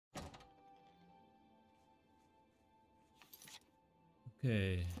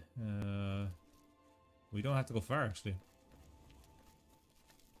Okay. We don't have to go far actually.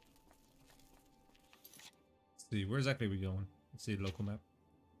 Let's see, where exactly are we going? Let's see the local map.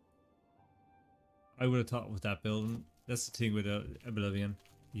 I would have thought with that building. That's the thing with Oblivion.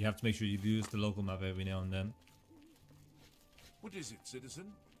 You have to make sure you use the local map every now and then. What is it,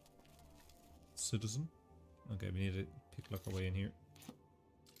 citizen? Citizen? Okay, we need to pick our way in here.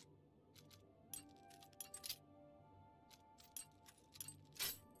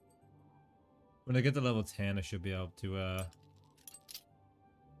 When I get to level 10, I should be able to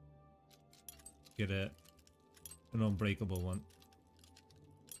get an unbreakable one.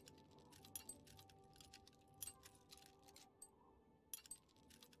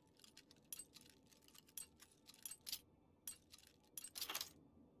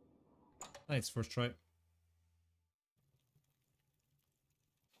 Nice, first try.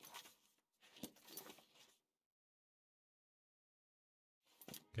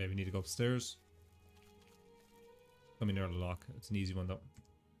 Okay, we need to go upstairs. Coming near the lock. It's an easy one though.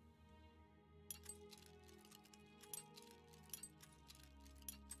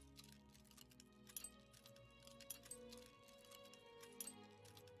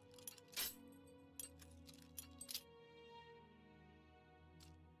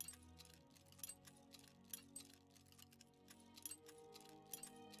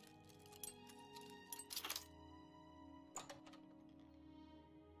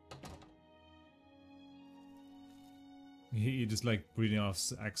 You just like breathing off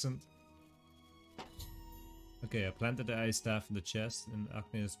accent. Okay, I planted the ice staff in the chest in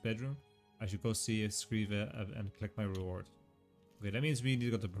Agnes' bedroom. I should go see Skriva and collect my reward. Okay, that means we need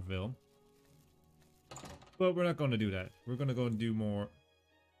to go to Breville. But we're not going to do that. We're going to go and do more...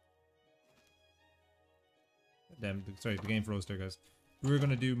 Damn, sorry, the game froze there, guys. We're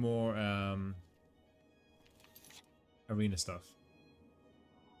going to do more arena stuff.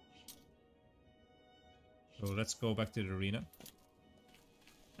 So let's go back to the arena.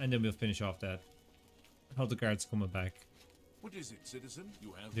 And then we'll finish off that. How the guards coming back. What is it, citizen?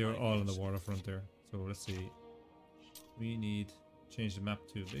 You have They're all on the waterfront there. So let's see. We need to change the map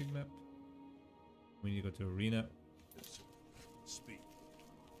to a big map. We need to go to arena. Speak.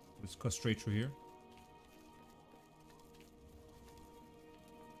 Let's go straight through here.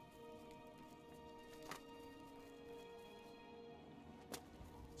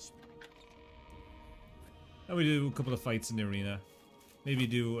 And we do a couple of fights in the arena. Maybe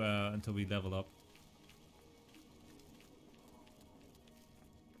do until we level up.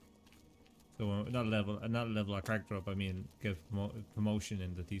 So not level our character up. I mean, get promotion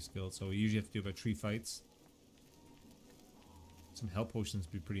in the Thief Guild. So we usually have to do about 3 fights. Some health potions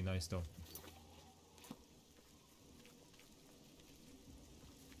would be pretty nice though.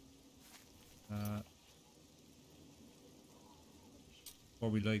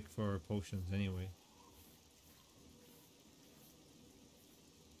 What we like for potions anyway.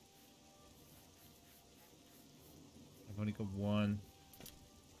 I've only got 1.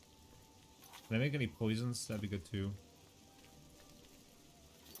 Can I make any poisons? That'd be good too.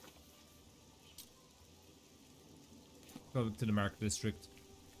 Go to the market district.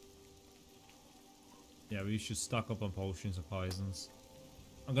 Yeah, we should stock up on potions and poisons.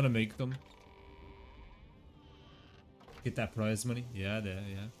 I'm gonna make them. Get that prize money. Yeah, there,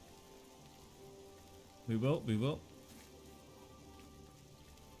 yeah. We will, we will.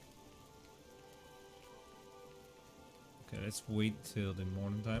 Okay, let's wait till the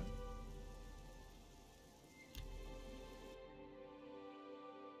morning time.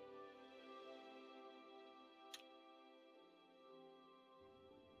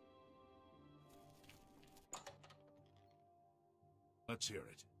 Let's hear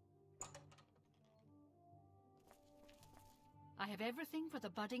it. I have everything for the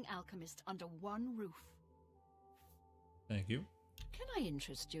budding alchemist under one roof. Thank you. Can I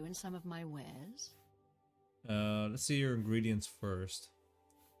interest you in some of my wares? Let's see your ingredients first.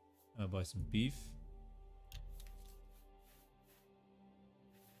 I'll buy some beef.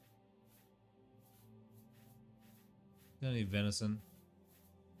 Any venison.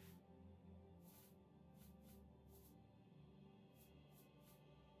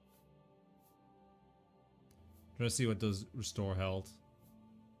 Trying to see what does restore health.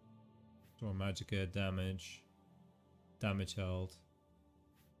 Restore magicka, damage. Damage health.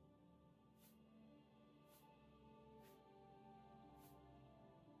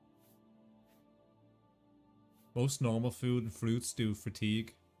 Most normal food and fruits do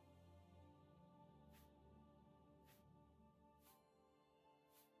fatigue.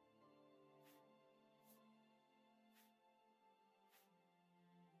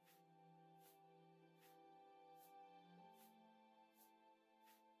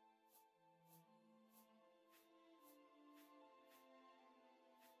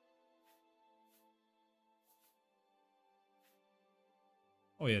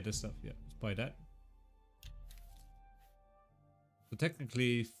 Oh yeah, this stuff. Yeah, let's buy that. So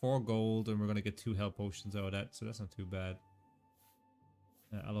technically 4 gold and we're gonna get 2 health potions out of that, so that's not too bad.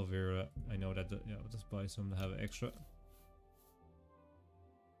 Aloe vera, I know that, yeah, I'll just buy some to have extra.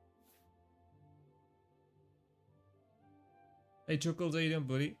 Hey Chuckles, how you doing,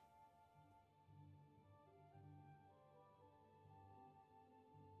 buddy?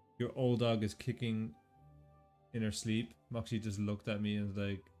 Your old dog is kicking in her sleep. Moxie just looked at me and was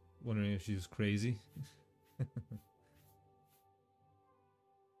like, wondering if she was crazy.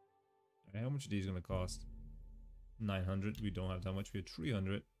 How much are these gonna cost? 900. We don't have that much. We have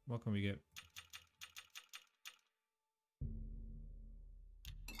 300. What can we get?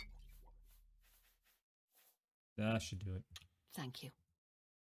 That should do it. Thank you.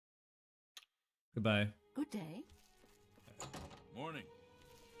 Goodbye. Good day. Morning.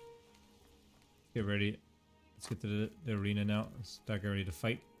 Get ready. Let's get to the arena now. Let's start getting ready to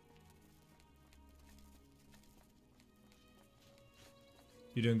fight.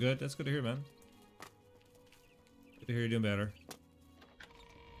 You doing good? That's good to hear, man. Good to hear you're doing better.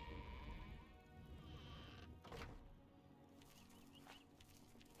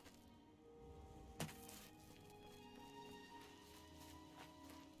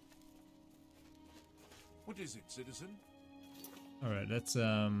 What is it, citizen? Alright, let's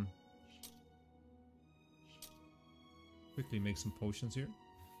quickly make some potions here.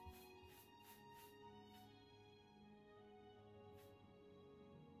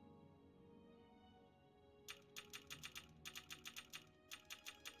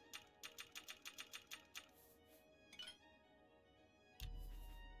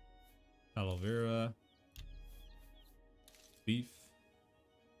 Aloe vera. Beef.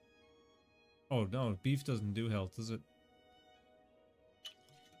 Oh no, beef doesn't do health, does it?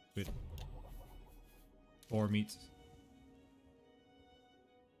 Wait. Or meat.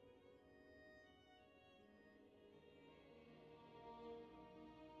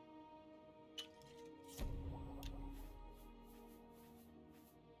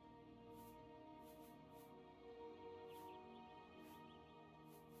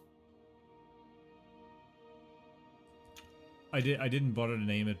 I didn't bother to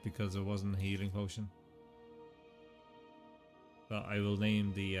name it because it wasn't a healing potion. But I will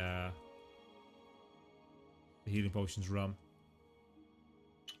name the healing potions rum.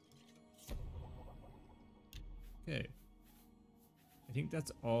 Okay. I think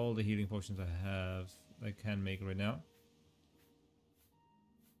that's all the healing potions I have I can make right now.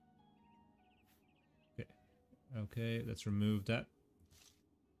 Okay. Okay, let's remove that.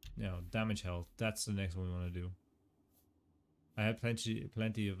 Now, damage health. That's the next one we want to do. I have plenty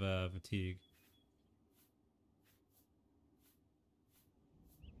of fatigue.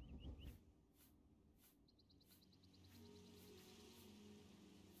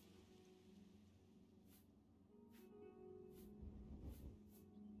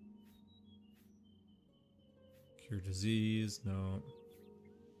 Cure disease, no.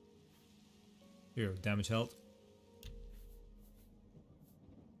 Here, damage health.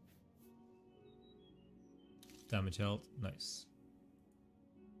 Damage health, nice.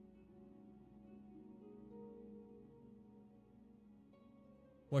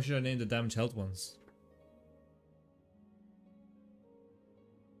 What should I name the damage health ones?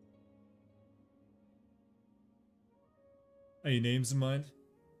 Any names in mind?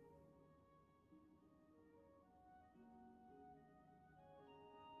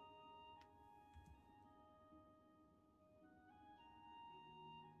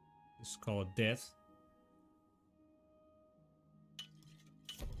 Just call it death.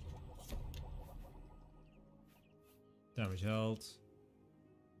 Damage health.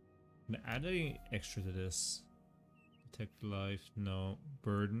 I'm adding extra to this. Detect life, no.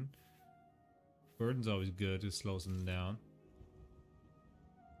 Burden. Burden's always good, it slows them down.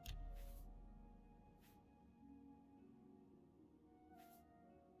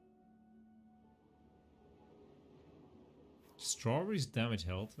 Strawberries damage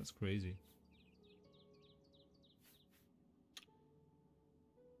health, that's crazy.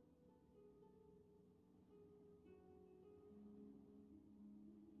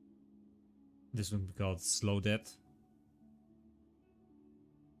 This one be called slow death.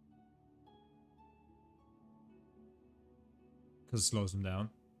 Because it slows them down.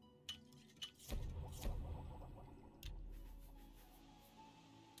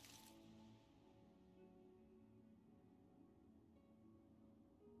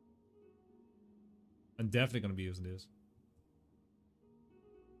 I'm definitely going to be using this.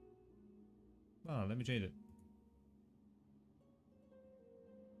 Oh, let me change it.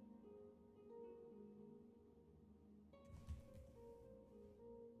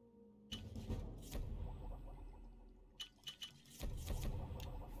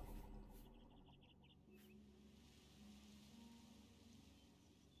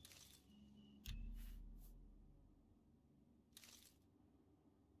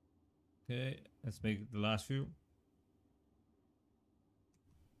 Okay, let's make the last few.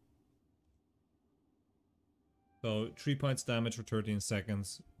 So 3 points damage for 13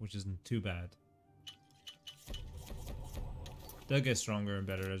 seconds, which isn't too bad. They'll get stronger and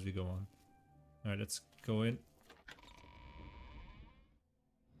better as we go on. Alright, let's go in.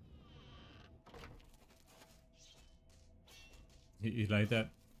 You like that?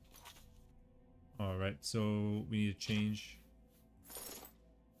 Alright, so we need to change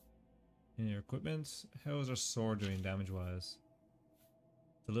in your equipment. How is our sword doing damage wise?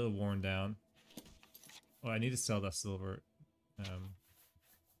 It's a little worn down. Oh, I need to sell that silver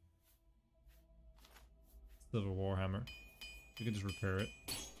silver warhammer. We can just repair it.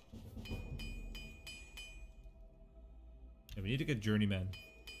 Yeah, we need to get journeyman.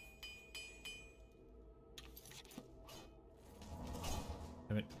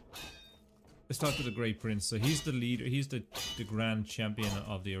 Damn it. Let's talk to the Great Prince. So he's the leader, he's the grand champion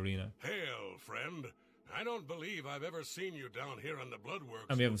of the arena. Hail, friend. I don't believe I've ever seen you down here on the Bloodworks.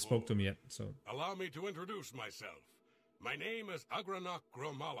 And we haven't spoke to him yet, so... Allow me to introduce myself. My name is Agranok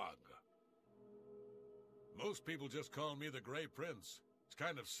Gromalag. Most people just call me the Grey Prince. It's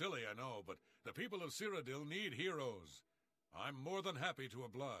kind of silly, I know, but the people of Cyrodiil need heroes. I'm more than happy to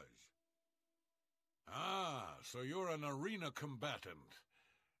oblige. Ah, so you're an arena combatant.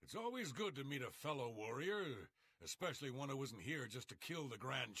 It's always good to meet a fellow warrior, especially one who isn't here just to kill the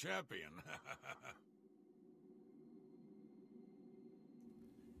Grand Champion.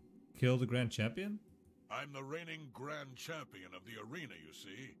 Kill the Grand Champion? I'm the reigning Grand Champion of the arena, you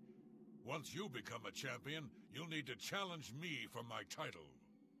see. Once you become a champion, you'll need to challenge me for my title.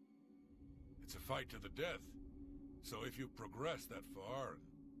 It's a fight to the death, so if you progress that far and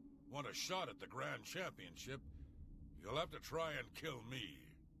want a shot at the Grand Championship, you'll have to try and kill me.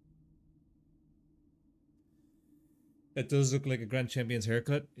 It does look like a Grand Champion's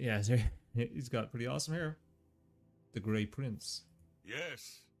haircut. Yeah, he's got pretty awesome hair. The Grey Prince.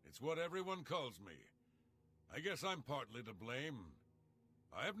 Yes, it's what everyone calls me. I guess I'm partly to blame.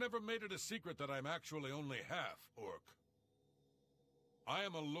 I have never made it a secret that I'm actually only half orc. I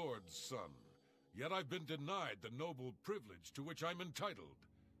am a lord's son, yet I've been denied the noble privilege to which I'm entitled.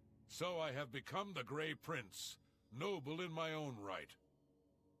 So I have become the Grey Prince, noble in my own right.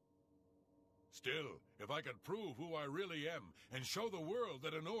 Still, if I could prove who I really am and show the world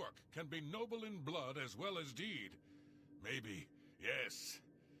that an orc can be noble in blood as well as deed, maybe, yes,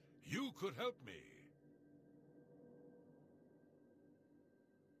 you could help me.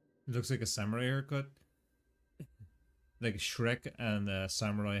 It looks like a samurai haircut. Like Shrek and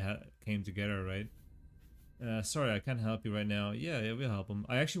Samurai came together, right? Sorry, I can't help you right now. Yeah, we'll help him.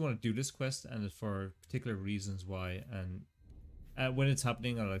 I actually want to do this quest, and it's for particular reasons why. And when it's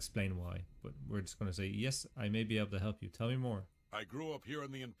happening, I'll explain why. But we're just going to say, yes, I may be able to help you. Tell me more. I grew up here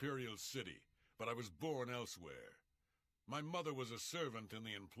in the Imperial City, but I was born elsewhere. My mother was a servant in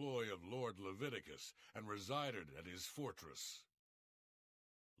the employ of Lord Leviticus and resided at his fortress.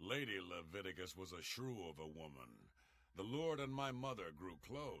 Lady Leviticus was a shrew of a woman. The Lord and my mother grew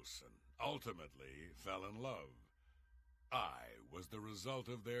close and ultimately fell in love. I was the result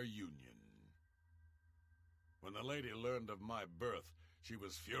of their union. When the lady learned of my birth, she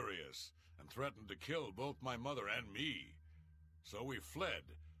was furious and threatened to kill both my mother and me. So we fled,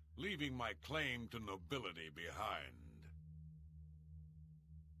 leaving my claim to nobility behind.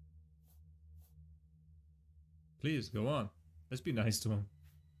 Please, go on. Let's be nice to him.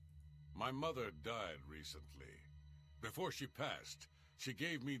 My mother died recently. Before she passed, she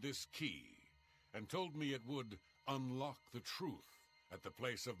gave me this key and told me it would unlock the truth at the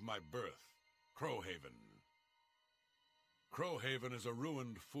place of my birth, Crowhaven. Crowhaven is a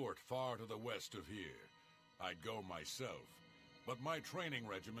ruined fort far to the west of here. I'd go myself, but my training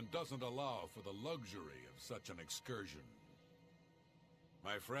regimen doesn't allow for the luxury of such an excursion.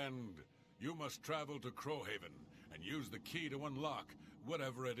 My friend, you must travel to Crowhaven and use the key to unlock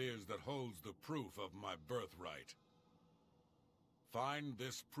whatever it is that holds the proof of my birthright. Find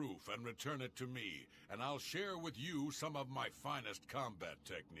this proof and return it to me, and I'll share with you some of my finest combat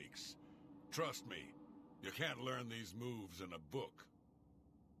techniques. Trust me, you can't learn these moves in a book.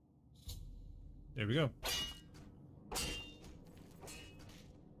 There we go.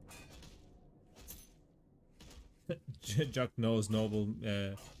 Jock knows noble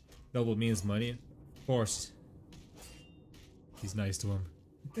means money. Of course. He's nice to him.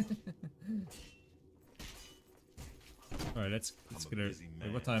 Alright, let's get her.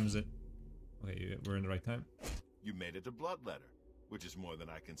 Wait, what time is it? Okay, we're in the right time. You made it to Bloodletter, which is more than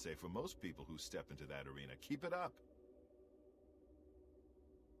I can say for most people who step into that arena. Keep it up.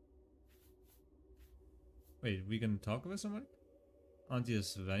 Wait, we can talk with somebody? Auntie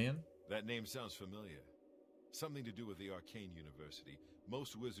Savanian? That name sounds familiar. Something to do with the Arcane University.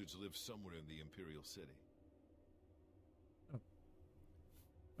 Most wizards live somewhere in the Imperial City.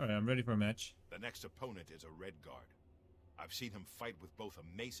 Alright, I'm ready for a match. The next opponent is a Red Guard. I've seen him fight with both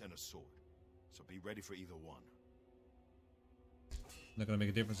a mace and a sword. So be ready for either one. Not gonna make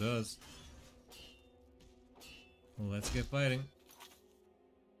a difference to us. Well, let's get fighting.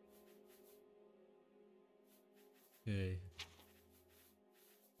 Okay.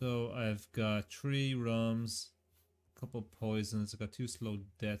 So I've got 3 rums, a couple poisons, I've got 2 slow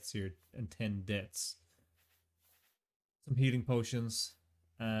deaths here, and 10 deaths. Some healing potions,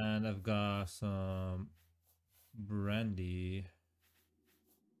 and I've got some brandy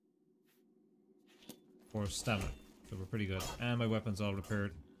for stamina. So we're pretty good. And my weapon's all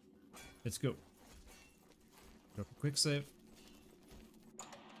repaired. Let's go. Drop a quick save.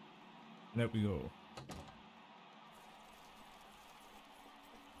 And out we go.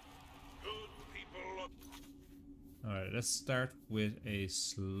 Alright, let's start with a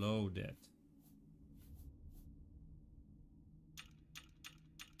slow death.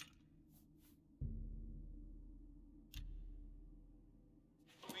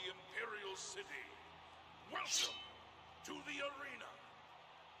 The Imperial City. Welcome to the arena.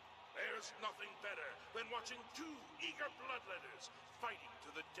 There's nothing better than watching 2 eager bloodletters fighting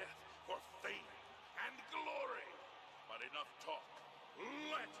to the death for fame and glory. But enough talk.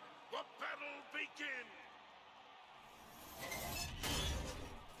 Let the battle begin.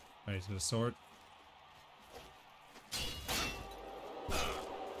 Alright, he's got a sword. I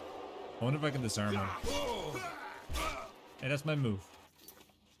wonder if I can disarm him. Hey, that's my move.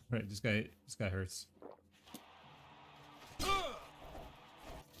 Right, this guy hurts. Alright,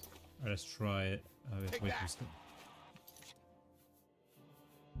 let's try it. Wait for this thing.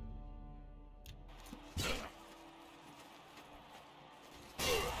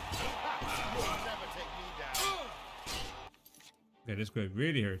 Okay, this guy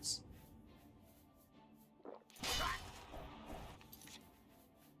really hurts.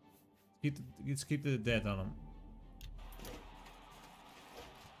 Let's keep the death on him.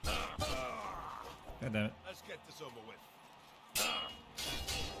 God damn it. Let's get this over with.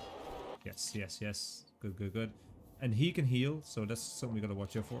 Yes, yes, yes. Good, good, good. And he can heal, so that's something we gotta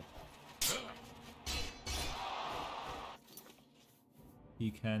watch out for. He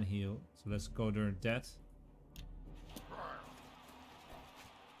can heal, so let's go during death.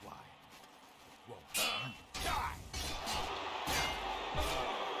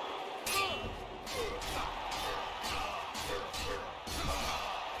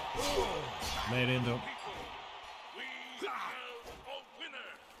 Lay it in though. We have a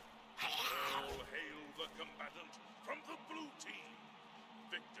winner. All hail the combatant from the blue team.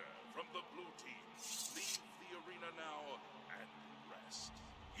 Victor from the blue team. Leave the arena now and rest.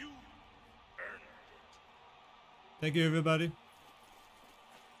 You earned it. Thank you, everybody.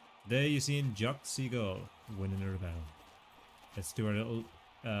 There you seen Jock Seagull winning the battle. Let's do our little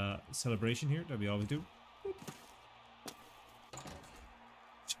celebration here that we always do.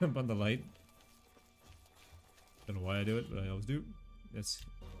 Jump on the light. Don't know why I do it, but I always do. Let's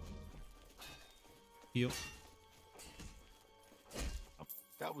heal.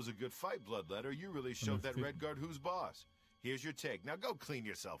 That was a good fight, Bloodletter. You really showed that Red Guard who's boss. Here's your take. Now go clean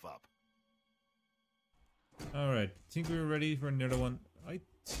yourself up. Alright, think we were ready for another one. I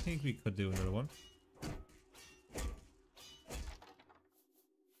think we could do another one.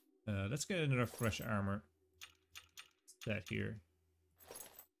 Let's get another fresh armor set here.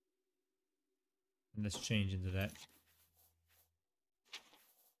 And let's change into that.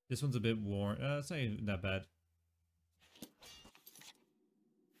 This one's a bit worn. It's not even that bad.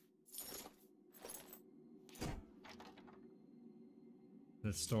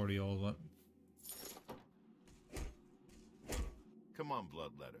 Let's store the old one. Come on,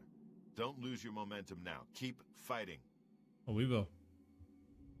 Bloodletter. Don't lose your momentum now. Keep fighting. Oh, we will.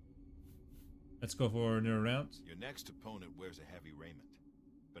 Let's go for another round. Your next opponent wears a heavy raiment,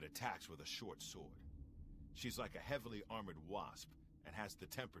 but attacks with a short sword. She's like a heavily armored wasp and has the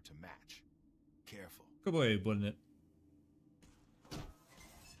temper to match. Careful. Good way of putting it.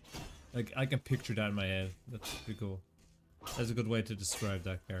 Like, I can picture that in my head. That's pretty cool. That's a good way to describe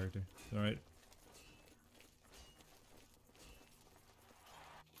that character. Alright.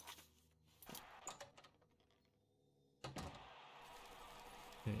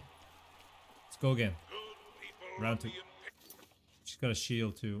 Okay. Let's go again. Round 2. She's got a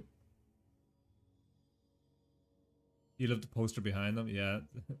shield too. You love the poster behind them? Yeah.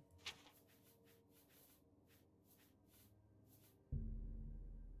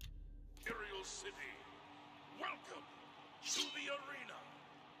 Imperial City. Welcome to the arena.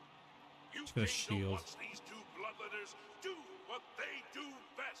 You She's got a came shield. to watch these two bloodletters do what they do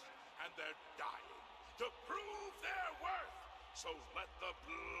best, and they're dying to prove their worth. So let the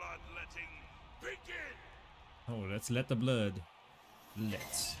bloodletting begin. Oh, let's let the blood.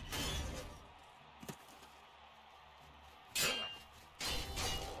 Let's.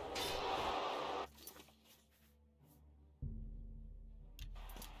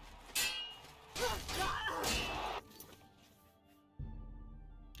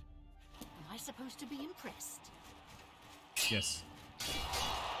 Am I supposed to be impressed? Yes.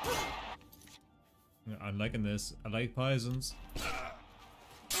 Yeah, I'm liking this. I like poisons.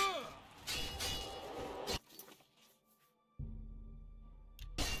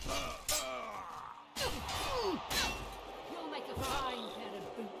 You'll make a fine pair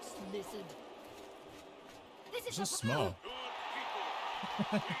of boots, lizard. This is It's just small.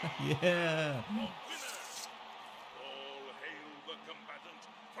 Good people, Yeah. the winner. All hail the combatant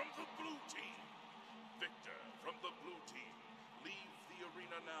from the blue team. Victor from the blue team. Leave the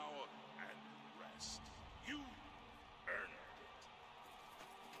arena now and rest. You earned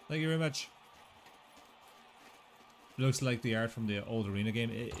it. Thank you very much. Looks like the art from the old arena game.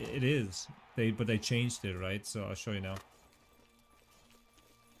 It is. But they changed it, right? So I'll show you now.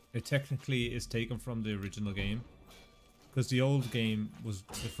 It technically is taken from the original game, because the old game was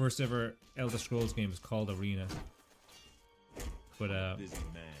the first ever Elder Scrolls game was called Arena. But Busy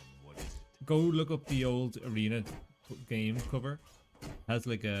man, what is it? go look up the old Arena game cover. It has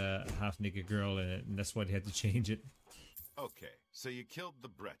like a half-naked girl in it, and that's why they had to change it. Okay, so you killed the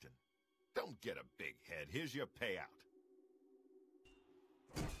Breton. Don't get a big head. Here's your payout.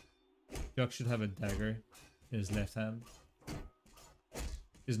 Jock should have a dagger in his left hand.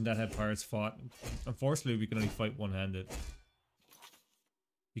 Isn't that how pirates fought? Unfortunately, we can only fight one-handed.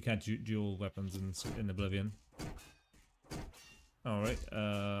 You can't dual weapons in Oblivion. Alright,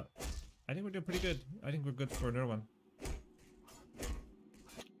 I think we're doing pretty good. I think we're good for another one.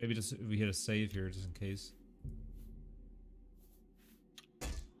 Maybe just we hit a save here just in case.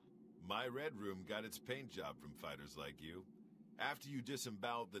 My red room got its paint job from fighters like you. After you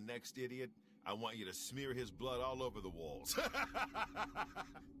disembowel the next idiot, I want you to smear his blood all over the walls.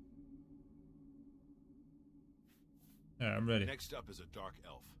 Alright, I'm ready. Next up is a dark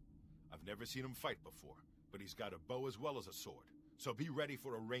elf. I've never seen him fight before, but he's got a bow as well as a sword. So be ready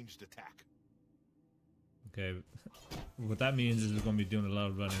for a ranged attack. Okay, what that means is we're going to be doing a lot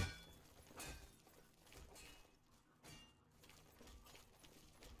of running.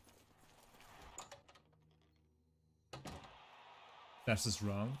 That's just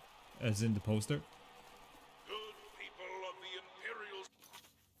wrong, as in the poster. Good people of the Imperial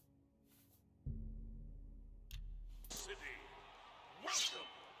City, welcome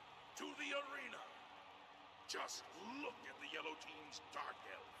to the arena. Just look at the yellow team's dark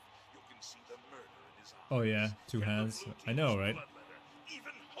elf. You can see the murder in his eyes. Oh yeah, two Can the hands. blue I know, team's right? bloodletter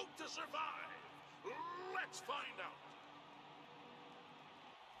even hope to survive? Let's find out.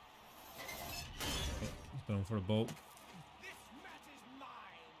 He's going for a boat. This match is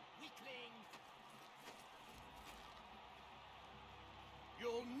mine, weakling!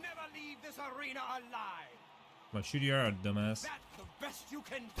 You'll never leave this arena alive! Well, shoot your arrow, dumbass. That's the best you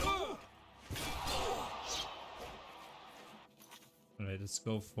can do! Alright, let's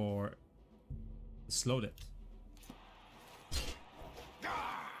go for slow it.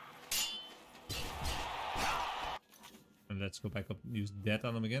 And let's go back up and use death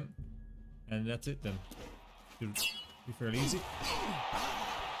on him again. And that's it then. Should be fairly easy.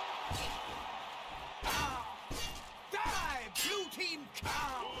 Die, blue team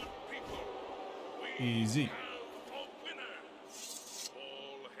cow! Good people, we Easy. have a winner.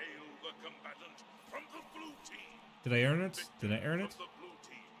 All hail the combatant from the blue team. Did I earn it? Did I earn it? From the blue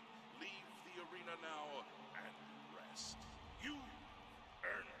team, leave the arena now and rest. You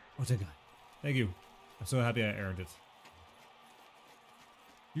earn it. Oh, thank God. Thank you. I'm so happy I earned it.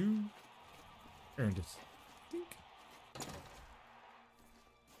 You earned it. Dink.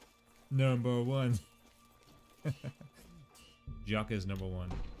 Number one. Jock is number one.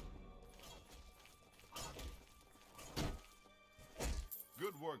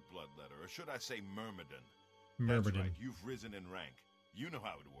 Good work, Bloodletter, or should I say Myrmidon? That's Myrmidon. right, you've risen in rank. You know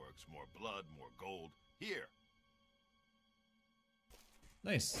how it works. More blood, more gold. Here.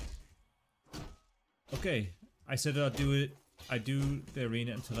 Nice. Okay, I said I'll do it. I do the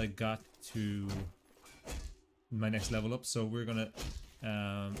arena until I got to my next level up. So we're gonna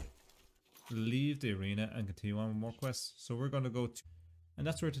leave the arena and continue on with more quests. So we're gonna go to, and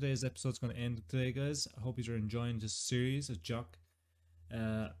that's where today's episode's gonna end today, guys. I hope you're enjoying this series of Jock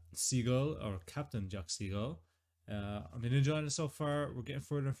Seagull, or Captain Jock Seagull. I've been enjoying it so far. We're getting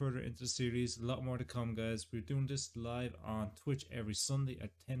further and further into the series. A lot more to come, guys. We're doing this live on Twitch every Sunday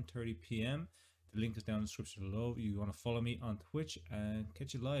at 10:30 p.m. The link is down in the description below. You want to follow me on Twitch and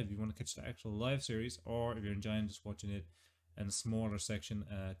catch it live. You want to catch the actual live series, or if you're enjoying just watching it in a smaller section,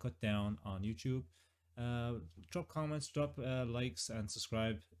 cut down on YouTube. Drop comments, drop likes, and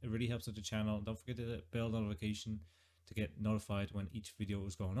subscribe. It really helps out the channel. Don't forget the bell notification to get notified when each video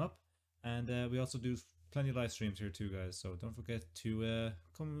is going up. And we also do plenty of live streams here too, guys, so don't forget to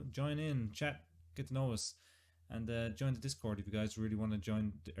come join in, chat, get to know us, and join the Discord if you guys really want to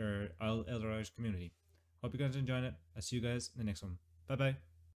join our Elder Irish community. Hope you guys are enjoying it. I'll see you guys in the next one. Bye bye.